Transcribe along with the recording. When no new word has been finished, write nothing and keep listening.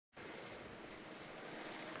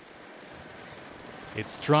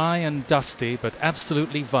It's dry and dusty, but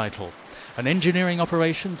absolutely vital. An engineering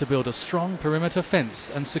operation to build a strong perimeter fence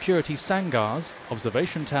and security sangars,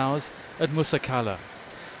 observation towers, at Musakala.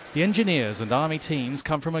 The engineers and army teams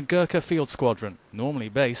come from a Gurkha field squadron, normally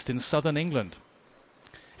based in southern England.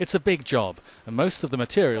 It's a big job, and most of the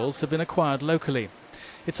materials have been acquired locally.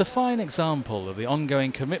 It's a fine example of the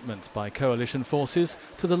ongoing commitment by coalition forces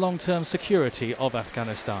to the long-term security of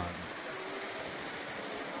Afghanistan.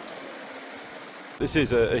 This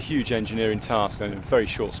is a huge engineering task in a very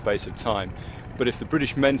short space of time, but if the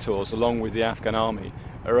British mentors, along with the Afghan army,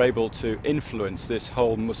 are able to influence this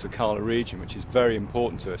whole Musakala region, which is very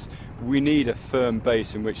important to us, we need a firm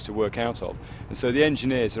base in which to work out of. And so the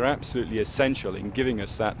engineers are absolutely essential in giving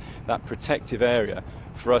us that protective area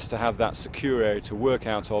for us to have that secure area to work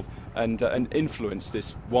out of and influence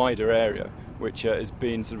this wider area, which has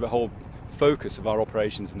been sort of a whole focus of our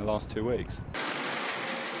operations in the last 2 weeks.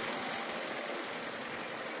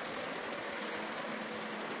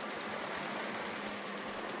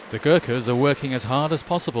 The Gurkhas are working as hard as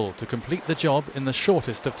possible to complete the job in the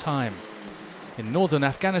shortest of time. In northern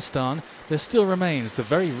Afghanistan, there still remains the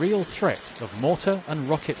very real threat of mortar and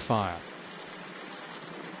rocket fire.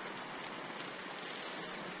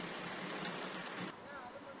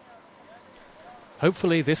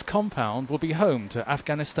 Hopefully this compound will be home to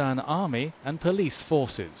Afghanistan army and police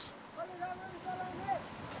forces.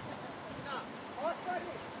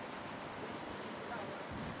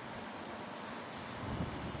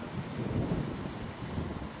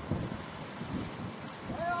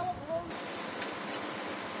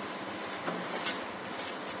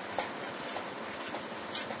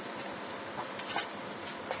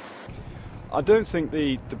 I don't think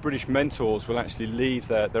the British mentors will actually leave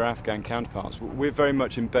their Afghan counterparts. We're very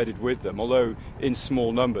much embedded with them, although in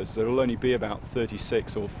small numbers. There will only be about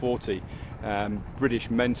 36 or 40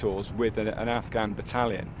 British mentors with an Afghan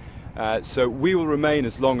battalion. So we will remain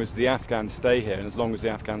as long as the Afghans stay here and as long as the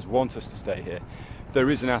Afghans want us to stay here.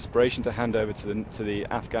 There is an aspiration to hand over to the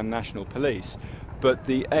Afghan National Police, but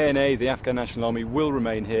the ANA, the Afghan National Army, will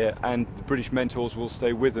remain here and the British mentors will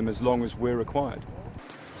stay with them as long as we're required.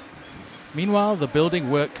 Meanwhile, the building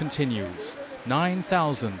work continues.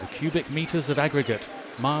 9,000 cubic meters of aggregate,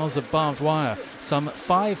 miles of barbed wire, some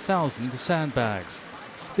 5,000 sandbags.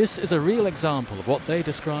 This is a real example of what they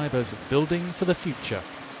describe as building for the future.